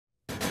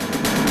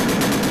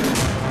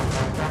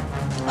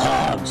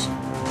hogs.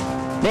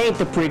 They ain't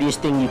the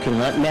prettiest thing you can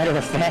hunt. Matter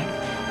of fact,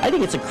 I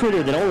think it's a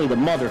critter that only the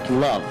mother can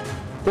love.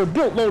 They're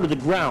built low to the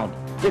ground.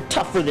 They're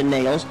tougher than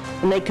nails,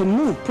 and they can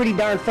move pretty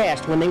darn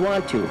fast when they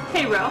want to.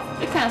 Hey,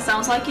 Ralph, it kind of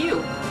sounds like you.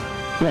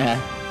 Yeah.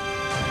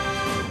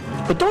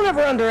 But don't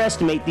ever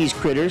underestimate these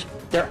critters.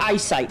 Their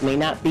eyesight may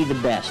not be the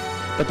best,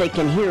 but they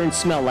can hear and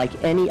smell like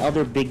any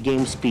other big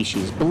game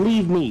species.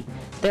 Believe me,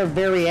 they're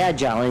very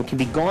agile and can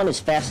be gone as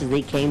fast as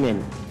they came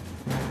in.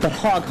 But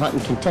hog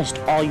hunting can test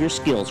all your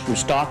skills, from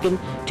stalking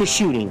to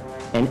shooting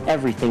and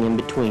everything in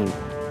between.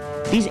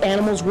 These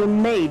animals were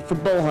made for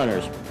bow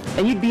hunters,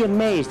 and you'd be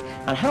amazed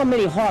on how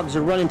many hogs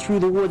are running through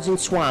the woods and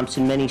swamps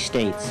in many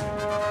states.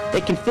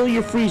 They can fill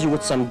your freezer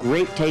with some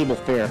great table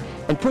fare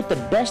and put the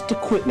best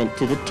equipment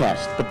to the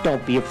test, but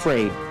don't be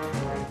afraid.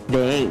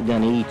 They ain't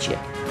gonna eat you.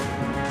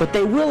 But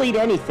they will eat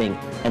anything,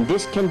 and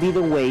this can be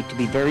the way to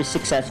be very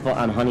successful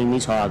on hunting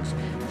these hogs.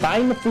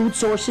 Find the food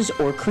sources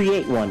or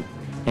create one,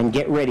 and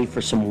get ready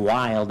for some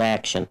wild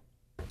action.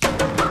 For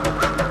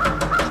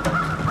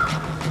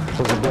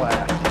the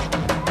black.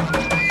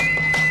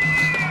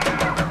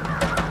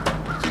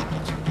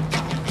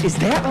 Is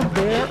that a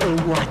bear or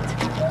what?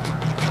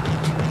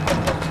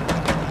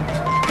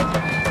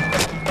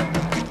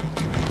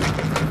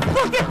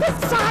 Look at the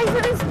size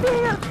of this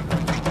bear!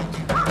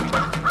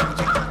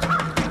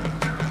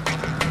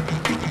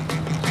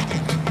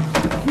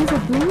 He's a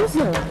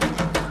bruiser.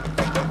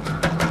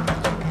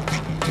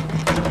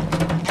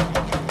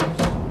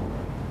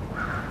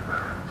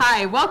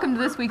 Hi, welcome to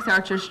this week's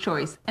Archer's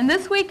Choice. And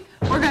this week,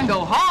 we're going to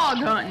go hog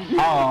hunting.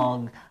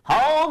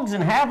 Hogs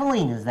and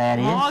javelinas, that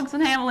is. Hogs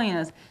and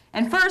javelinas.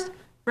 And first,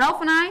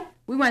 Ralph and I,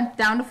 we went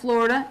down to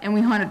Florida and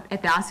we hunted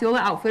at the Osceola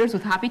Outfitters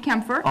with Hoppy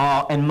Kempfer.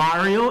 And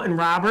Mario and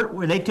Robert,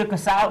 where they took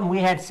us out and we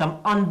had some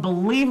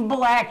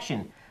unbelievable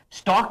action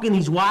stalking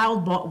these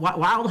wild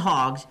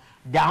hogs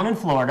down in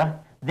Florida.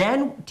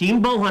 Then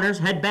Team Bowhunters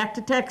head back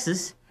to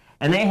Texas,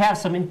 and they have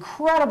some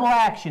incredible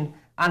action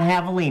on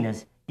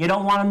javelinas. You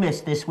don't want to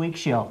miss this week's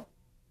show.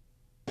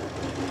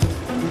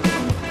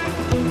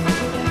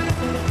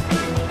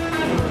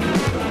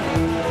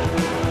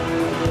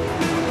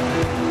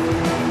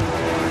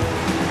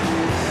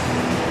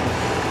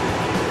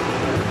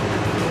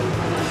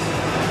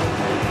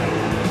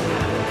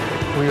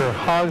 We are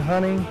hog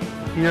hunting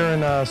here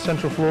in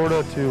Central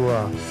Florida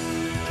to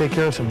take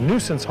care of some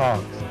nuisance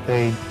hogs.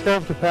 They tear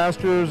up the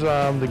pastures,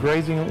 the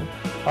grazing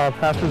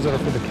pastures that are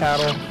for the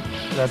cattle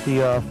that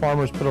the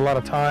farmers put a lot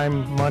of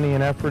time, money,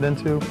 and effort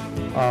into.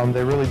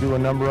 They really do a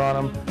number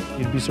on them.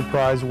 You'd be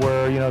surprised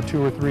where,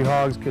 2 or 3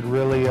 hogs could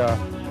really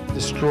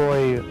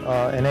destroy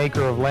an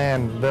acre of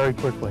land very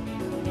quickly.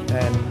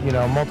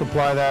 And,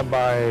 multiply that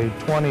by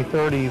 20,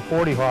 30,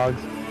 40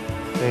 hogs,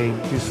 they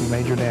do some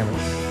major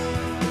damage.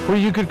 Well,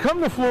 you could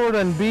come to Florida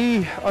and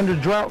be under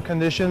drought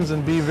conditions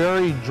and be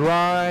very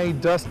dry,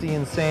 dusty,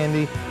 and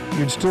sandy.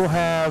 You'd still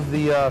have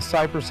the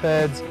cypress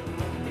heads,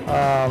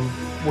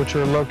 which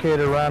are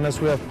located around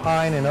us. We have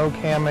pine and oak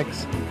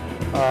hammocks.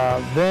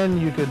 Then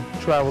you could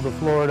travel to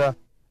Florida,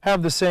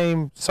 have the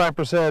same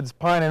cypress heads,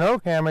 pine and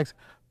oak hammocks,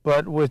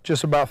 but with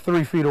just about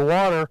 3 feet of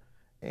water.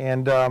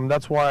 And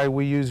that's why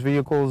we use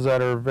vehicles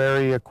that are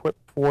very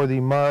equipped for the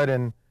mud,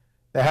 and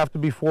they have to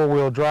be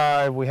 4-wheel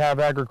drive. We have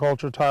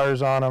agriculture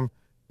tires on them,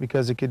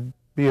 because it could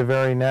be a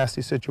very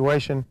nasty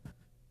situation.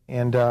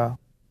 And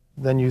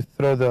then you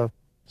throw the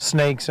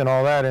snakes and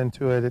all that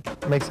into it.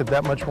 It makes it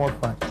that much more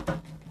fun.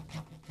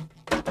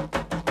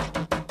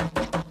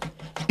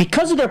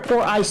 Because of their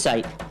poor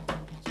eyesight,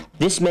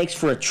 this makes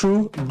for a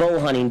true bow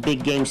hunting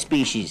big game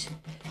species,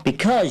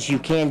 because you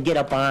can get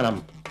up on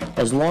them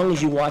as long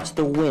as you watch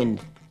the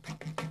wind.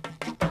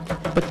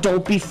 But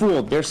don't be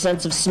fooled. Their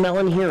sense of smell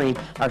and hearing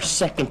are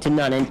second to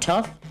none, and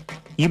tough.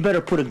 You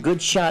better put a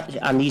good shot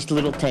on these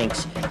little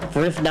tanks,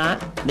 for if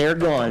not, they're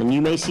gone, and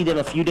you may see them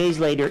a few days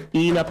later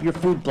eating up your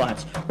food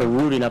plots or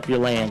rooting up your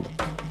land.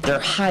 Their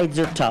hides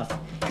are tough,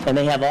 and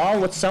they have all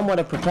but somewhat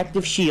a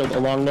protective shield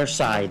along their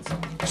sides.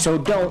 So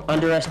don't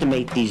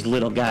underestimate these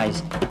little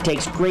guys. It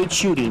takes great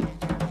shooting,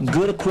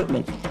 good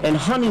equipment, and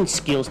hunting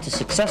skills to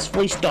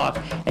successfully stalk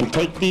and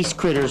take these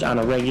critters on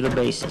a regular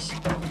basis.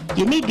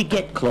 You need to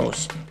get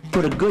close,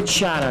 put a good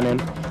shot on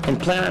them, and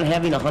plan on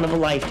having a hunt of a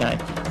lifetime,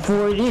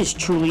 for it is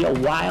truly a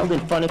wild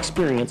and fun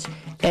experience,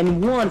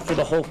 and one for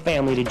the whole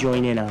family to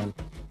join in on.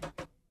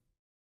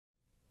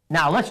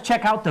 Now let's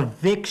check out the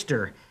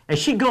Vixter, as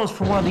she goes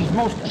for one of these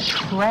most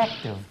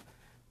attractive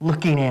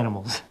looking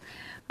animals.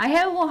 I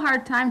had a little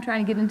hard time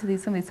trying to get into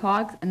some of these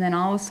hogs, and then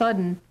all of a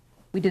sudden,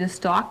 we did a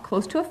stalk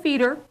close to a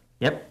feeder.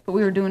 Yep. But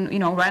we were doing,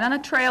 right on a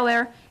trail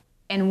there,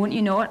 and wouldn't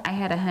you know it, I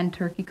had a hen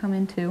turkey come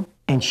in too.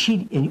 And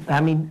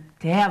to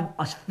have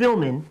us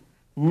filming,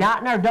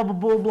 not in our double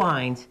bull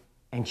blinds,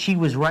 and she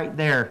was right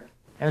there,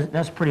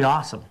 that's pretty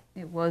awesome.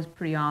 It was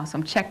pretty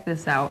awesome. Check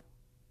this out.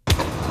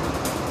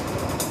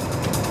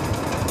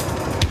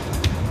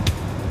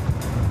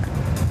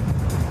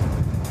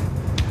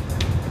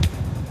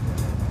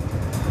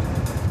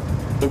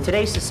 In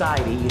today's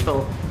society,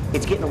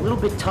 it's getting a little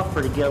bit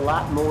tougher to get a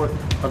lot more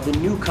of the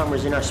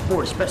newcomers in our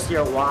sport, especially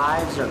our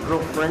wives, our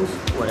girlfriends,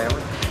 whatever,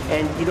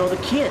 and, you know,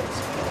 the kids.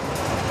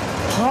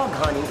 Hog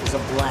hunting is a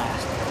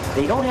blast.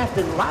 They don't have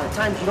to, a lot of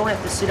times you don't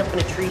have to sit up in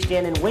a tree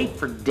stand and wait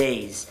for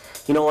days,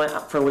 you know,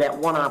 for that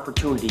one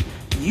opportunity.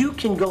 You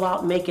can go out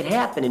and make it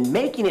happen, and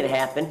making it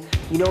happen,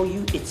 you know,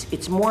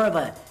 it's more of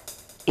an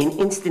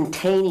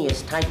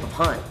instantaneous type of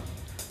hunt.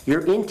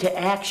 You're into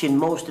action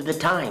most of the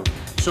time.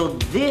 So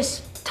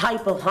this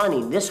type of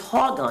hunting, this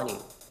hog hunting,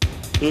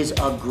 is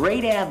a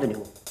great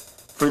avenue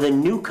for the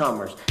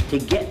newcomers to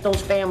get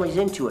those families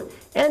into it.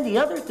 And the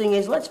other thing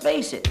is, let's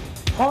face it,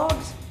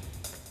 hogs,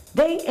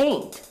 they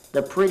ain't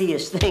the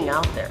prettiest thing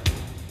out there.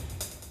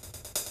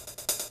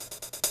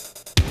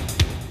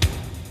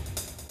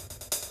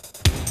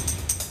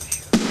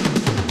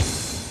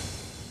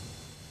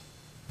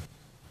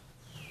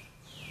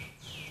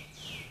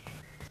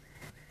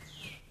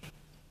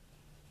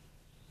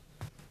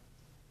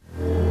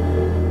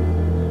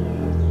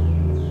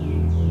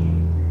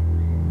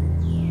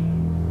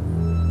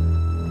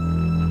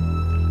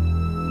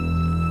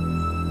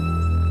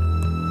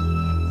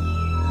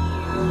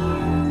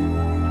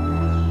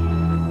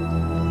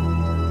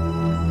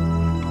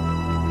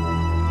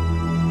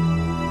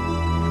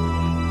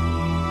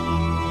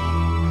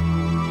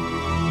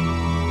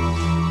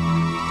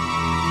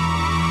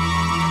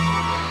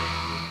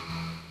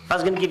 If I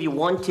was going to give you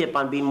one tip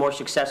on being more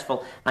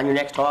successful on your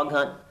next hog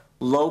hunt,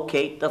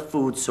 locate the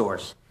food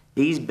source.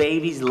 These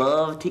babies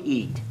love to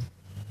eat.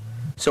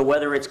 So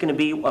whether it's going to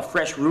be a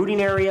fresh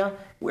rooting area,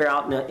 we're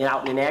out in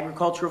an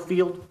agricultural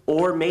field,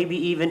 or maybe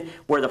even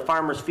where the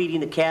farmer's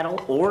feeding the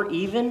cattle, or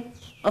even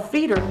a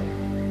feeder,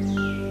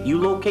 you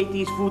locate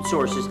these food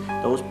sources,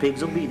 those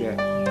pigs will be there.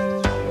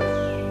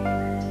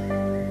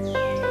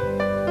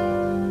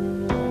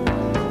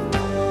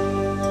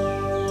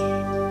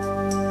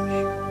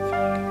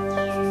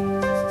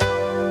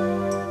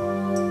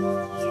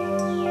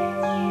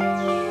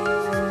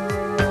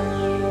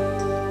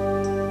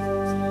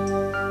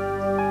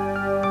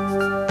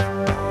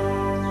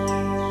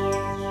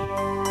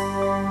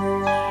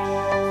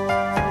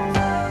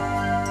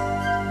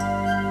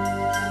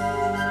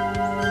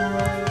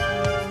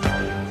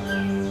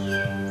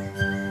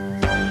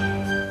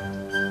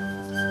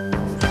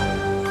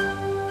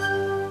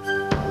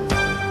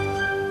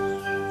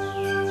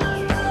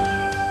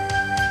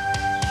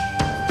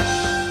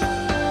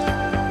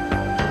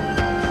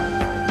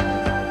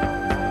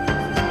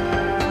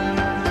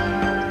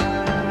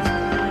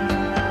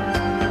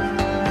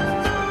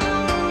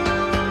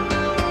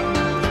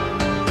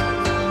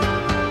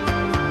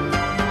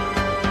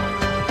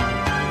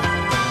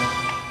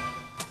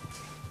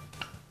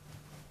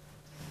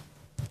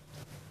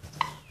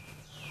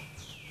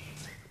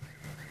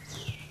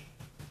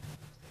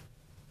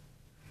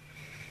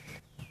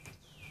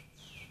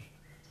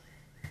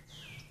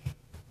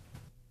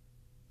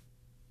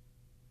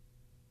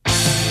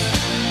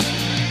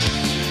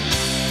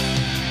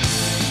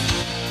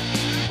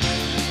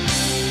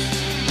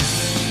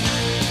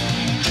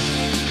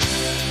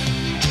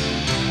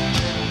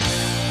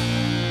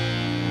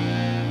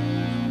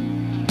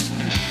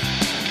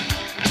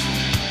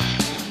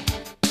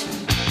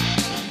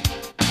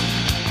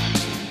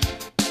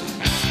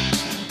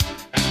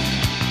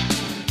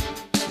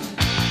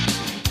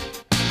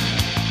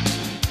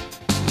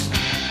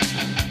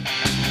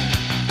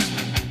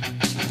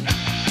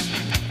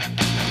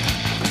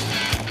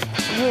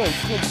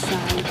 Good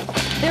sign.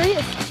 There he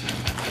is.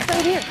 It's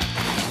right here.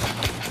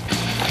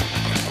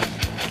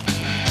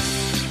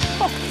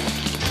 Oh.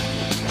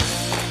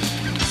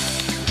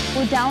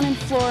 We're down in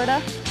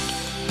Florida,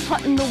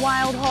 hunting the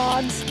wild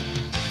hogs.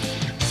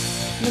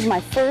 This is my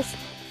first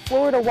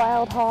Florida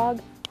wild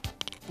hog,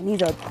 and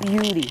he's a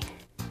beauty.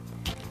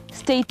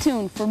 Stay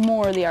tuned for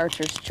more of the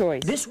Archer's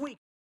Choice. This week,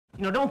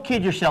 you know, don't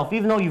kid yourself,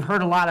 even though you've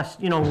heard a lot of,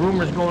 you know,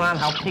 rumors going on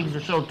how pigs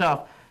are so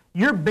tough.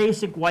 Your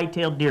basic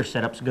white-tailed deer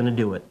setup's going to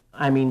do it.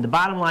 I mean, the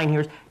bottom line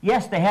here is,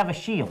 yes, they have a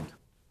shield.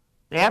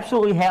 They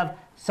absolutely have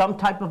some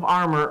type of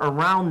armor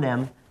around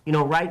them, you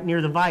know, right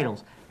near the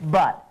vitals.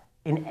 But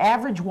an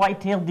average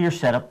white-tailed deer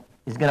setup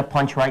is going to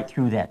punch right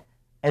through that,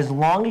 as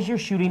long as you're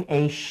shooting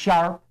a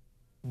sharp,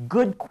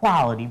 good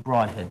quality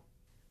broadhead.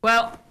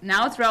 Well,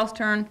 now it's Ralph's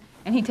turn,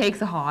 and he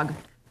takes a hog.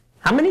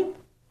 How many?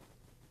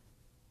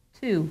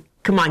 2.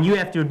 Come on, you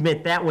have to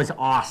admit, that was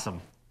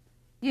awesome.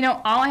 You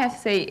know, all I have to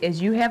say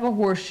is you have a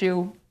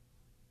horseshoe,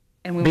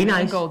 and we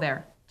want to go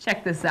there.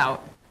 Check this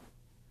out.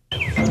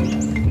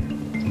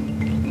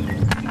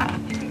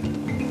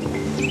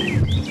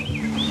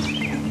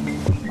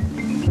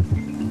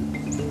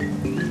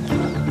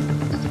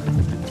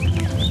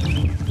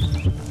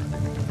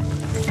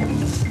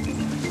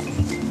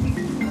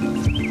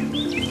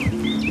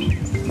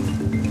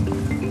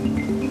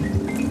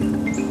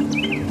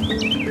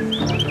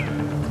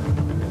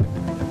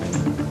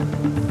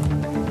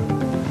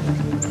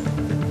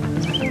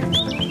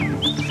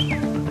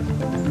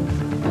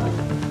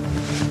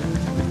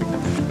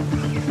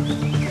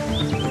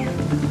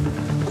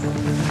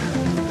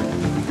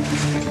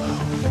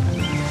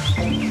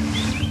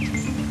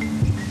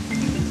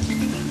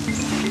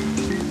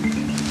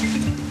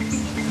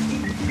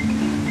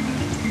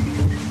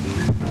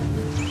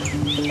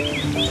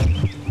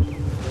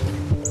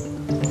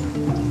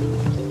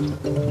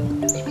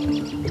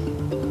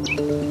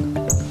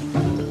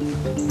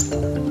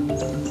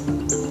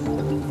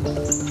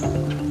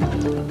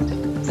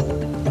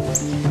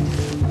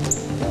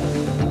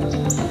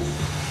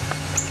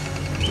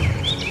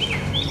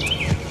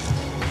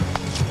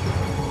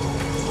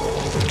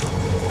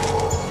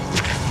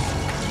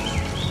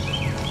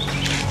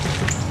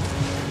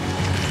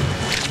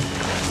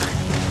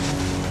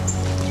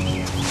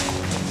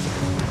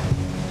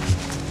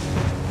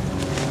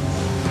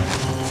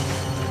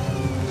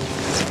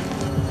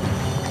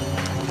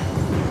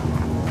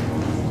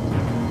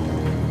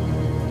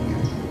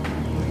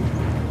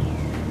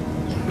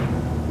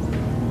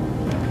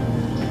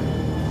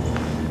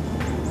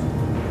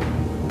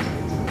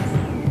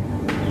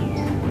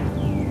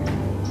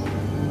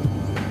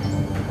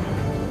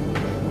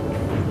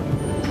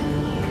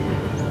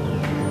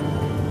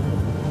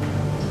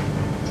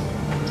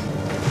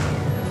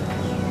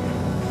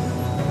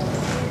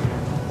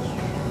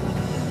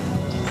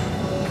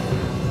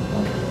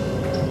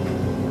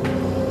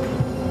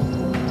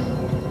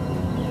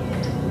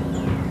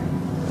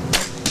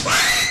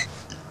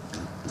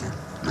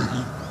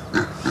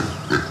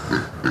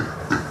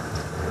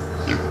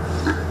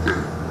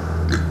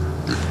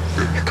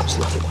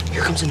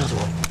 There's another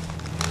one.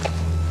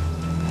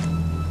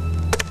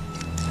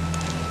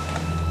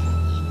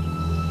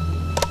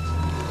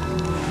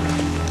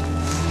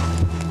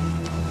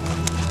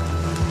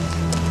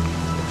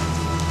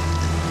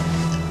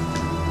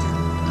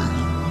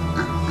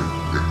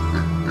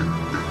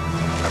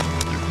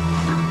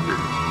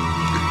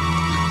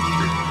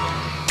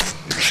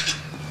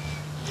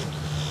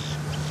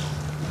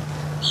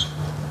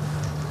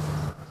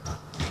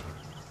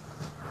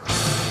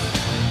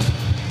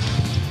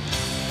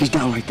 He's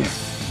down right there.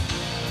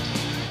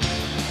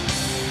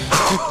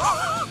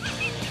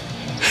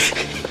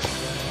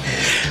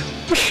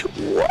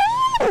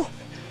 Whoa!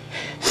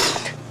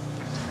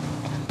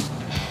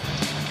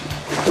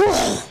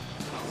 Whoa!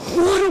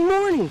 What a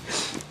morning!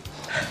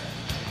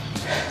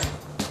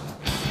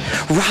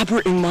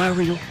 Robert and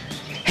Mario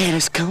had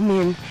us come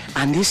in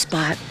on this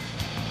spot.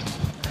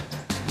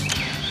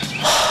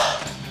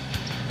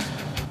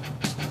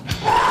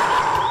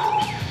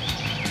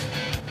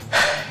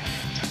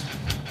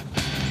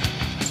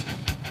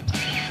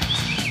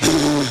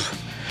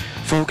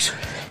 Folks,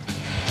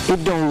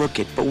 it don't look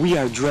it, but we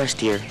are dressed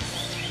here.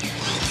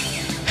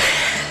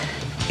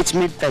 It's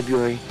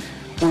mid-February.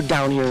 We're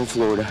down here in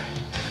Florida.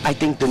 I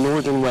think the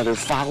northern weather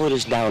followed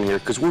us down here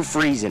because we're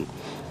freezing.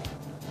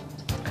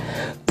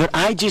 But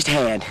I just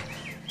had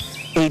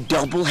a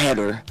double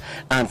header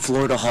on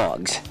Florida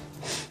Hogs.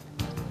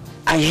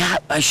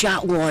 I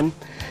shot one.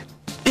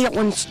 That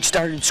one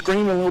started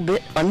screaming a little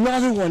bit.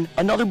 Another one,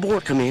 another boar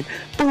come in.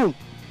 Boom.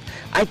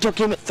 I took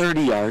him at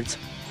 30 yards.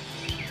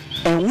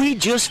 And we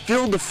just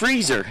filled the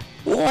freezer.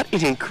 What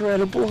an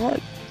incredible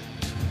hunt.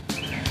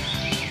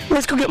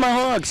 Let's go get my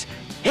hogs.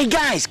 Hey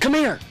guys, come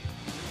here.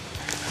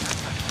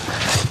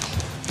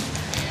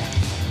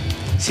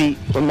 See,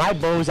 when my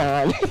bow's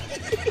on.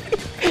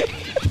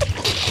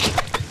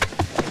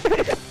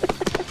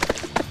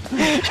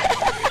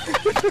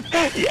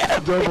 Yeah,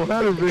 Double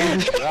header,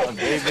 baby. Wow,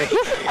 baby.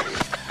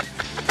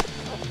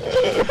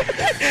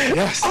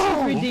 Yes.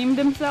 He redeemed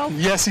himself?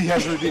 Yes, he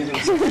has redeemed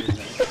himself.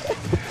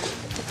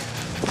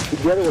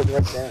 The other one's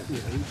right there.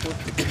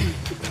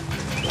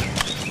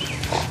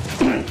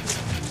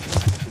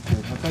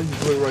 I thought you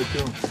blew right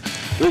through him.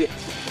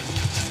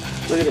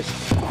 Look at this.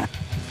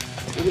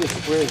 Look at this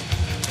spring.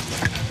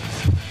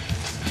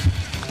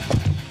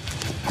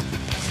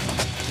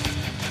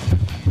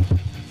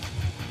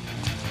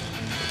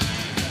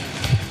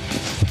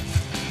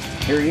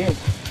 Here he is.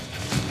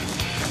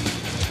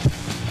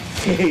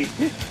 Hey.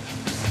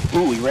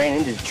 Ooh, he ran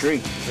into the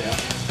tree. Yeah.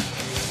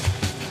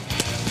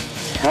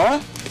 Huh?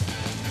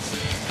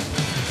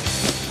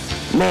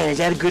 Man, is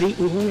that a good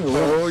eating one or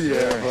what? Oh,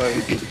 yeah,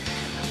 buddy.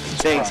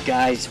 Thanks,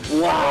 guys.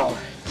 Wow.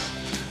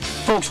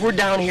 Folks, we're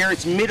down here.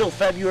 It's middle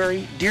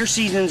February. Deer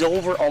season's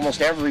over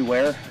almost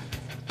everywhere.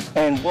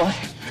 And what?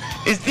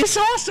 Is this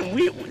awesome?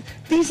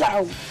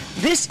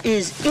 This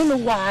is in the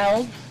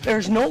wild.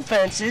 There's no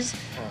fences.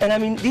 And I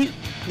mean,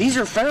 these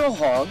are feral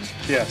hogs.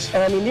 Yes.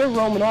 And I mean, they're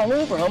roaming all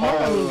over. All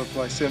over the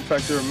place. In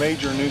fact, they're a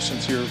major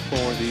nuisance here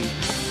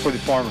for the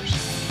farmers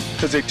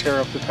because they tear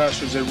up the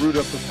pastures. They root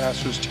up the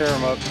pastures, tear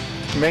them up.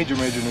 Major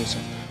nuisance.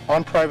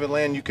 On private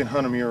land, you can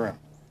hunt them year-round.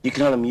 You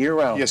can hunt them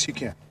year-round? Yes, you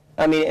can.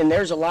 I mean, and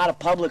there's a lot of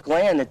public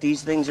land that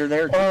these things are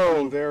there.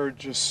 Oh, they're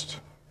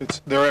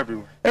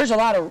everywhere. There's a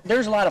lot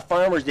of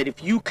farmers that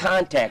if you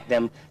contact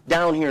them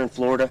down here in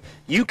Florida,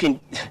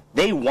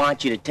 they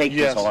want you to take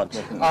these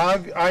hogs.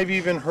 I've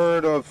even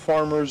heard of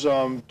farmers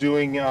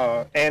doing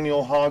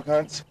annual hog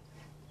hunts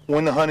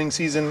when the hunting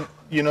season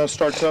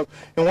starts up.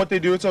 And what they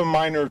do, it's a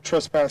minor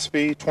trespass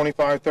fee,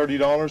 $25,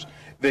 $30.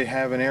 They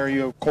have an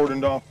area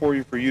cordoned off for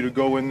you to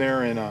go in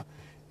there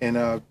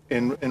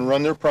and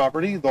run their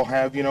property. They'll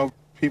have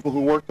people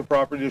who work the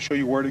property to show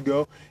you where to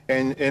go,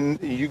 and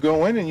you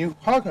go in and you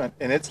hog hunt,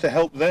 and it's to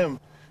help them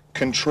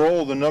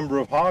control the number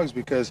of hogs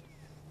because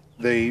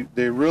they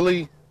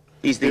really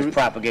these things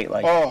propagate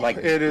like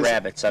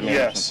rabbits. I mean,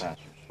 yes,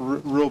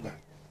 real bad.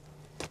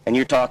 And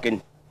you're talking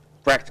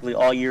practically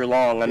all year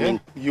long. I mean,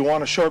 you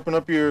want to sharpen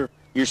up your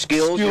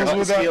skills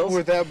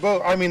with that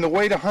bow. I mean, the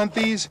way to hunt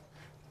these,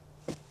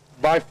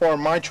 by far,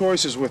 my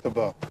choice is with a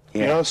bow.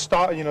 Yeah.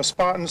 Spot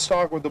and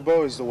stalk with the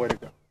bow is the way to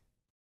go.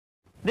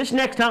 This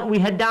next hunt, we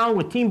head down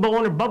with team bow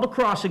owner Bubba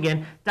Cross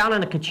again, down on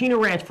the Kachina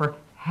Ranch for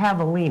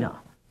javelina,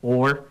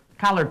 or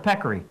collared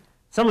peccary.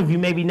 Some of you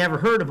maybe never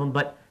heard of them,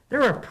 but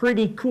they're a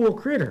pretty cool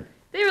critter.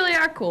 They really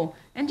are cool.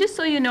 And just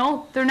so you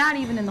know, they're not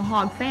even in the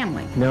hog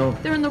family. No.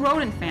 They're in the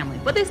rodent family,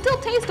 but they still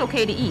taste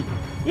okay to eat.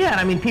 Yeah,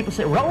 and I mean, people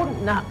say,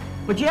 rodent? Nah.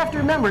 But you have to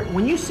remember,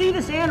 when you see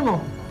this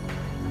animal,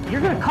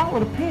 you're going to call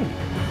it a pig.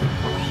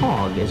 Or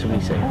hog, as we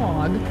say.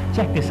 Hog.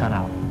 Check this one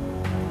out.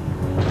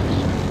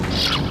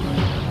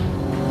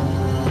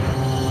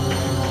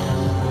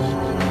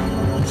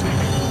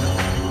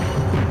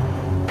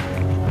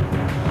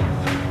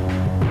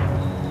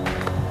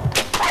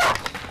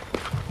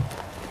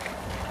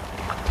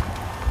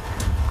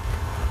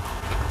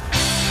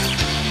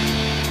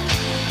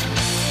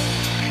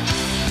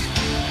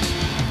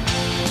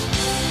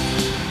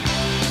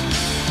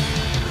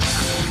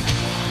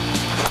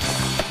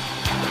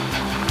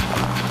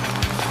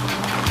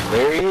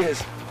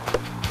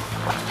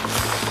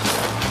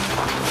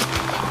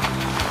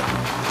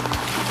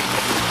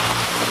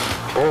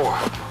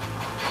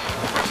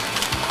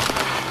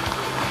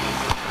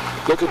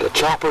 Look at the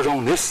choppers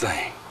on this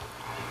thing.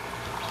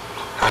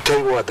 I tell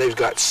you what, they've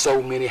got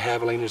so many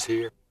javelinas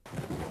here.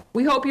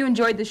 We hope you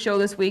enjoyed the show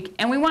this week,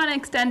 and we want to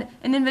extend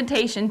an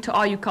invitation to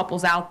all you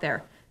couples out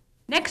there.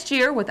 Next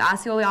year, with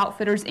Osceola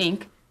Outfitters,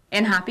 Inc.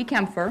 and Hoppy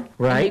Kempfer,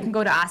 Right. you can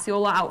go to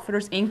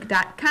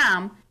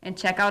OsceolaOutfittersInc.com and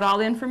check out all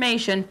the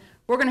information.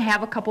 We're going to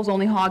have a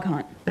couples-only hog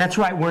hunt. That's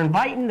right. We're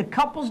inviting the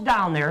couples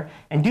down there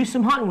and do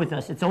some hunting with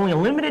us. It's only a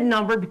limited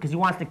number because he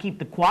wants to keep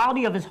the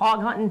quality of his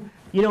hog hunting,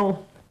 you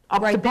know,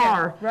 up Right to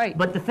par. there, right.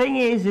 But the thing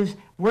is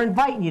we're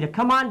inviting you to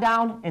come on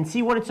down and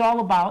see what it's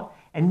all about.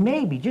 And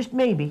maybe, just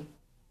maybe,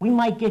 we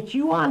might get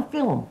you on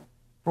film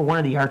for one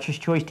of the Archer's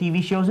Choice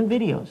TV shows and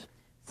videos.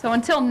 So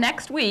until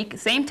next week,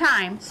 same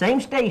time, Same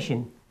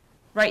station.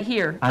 right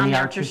here on the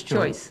Archer's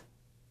Choice.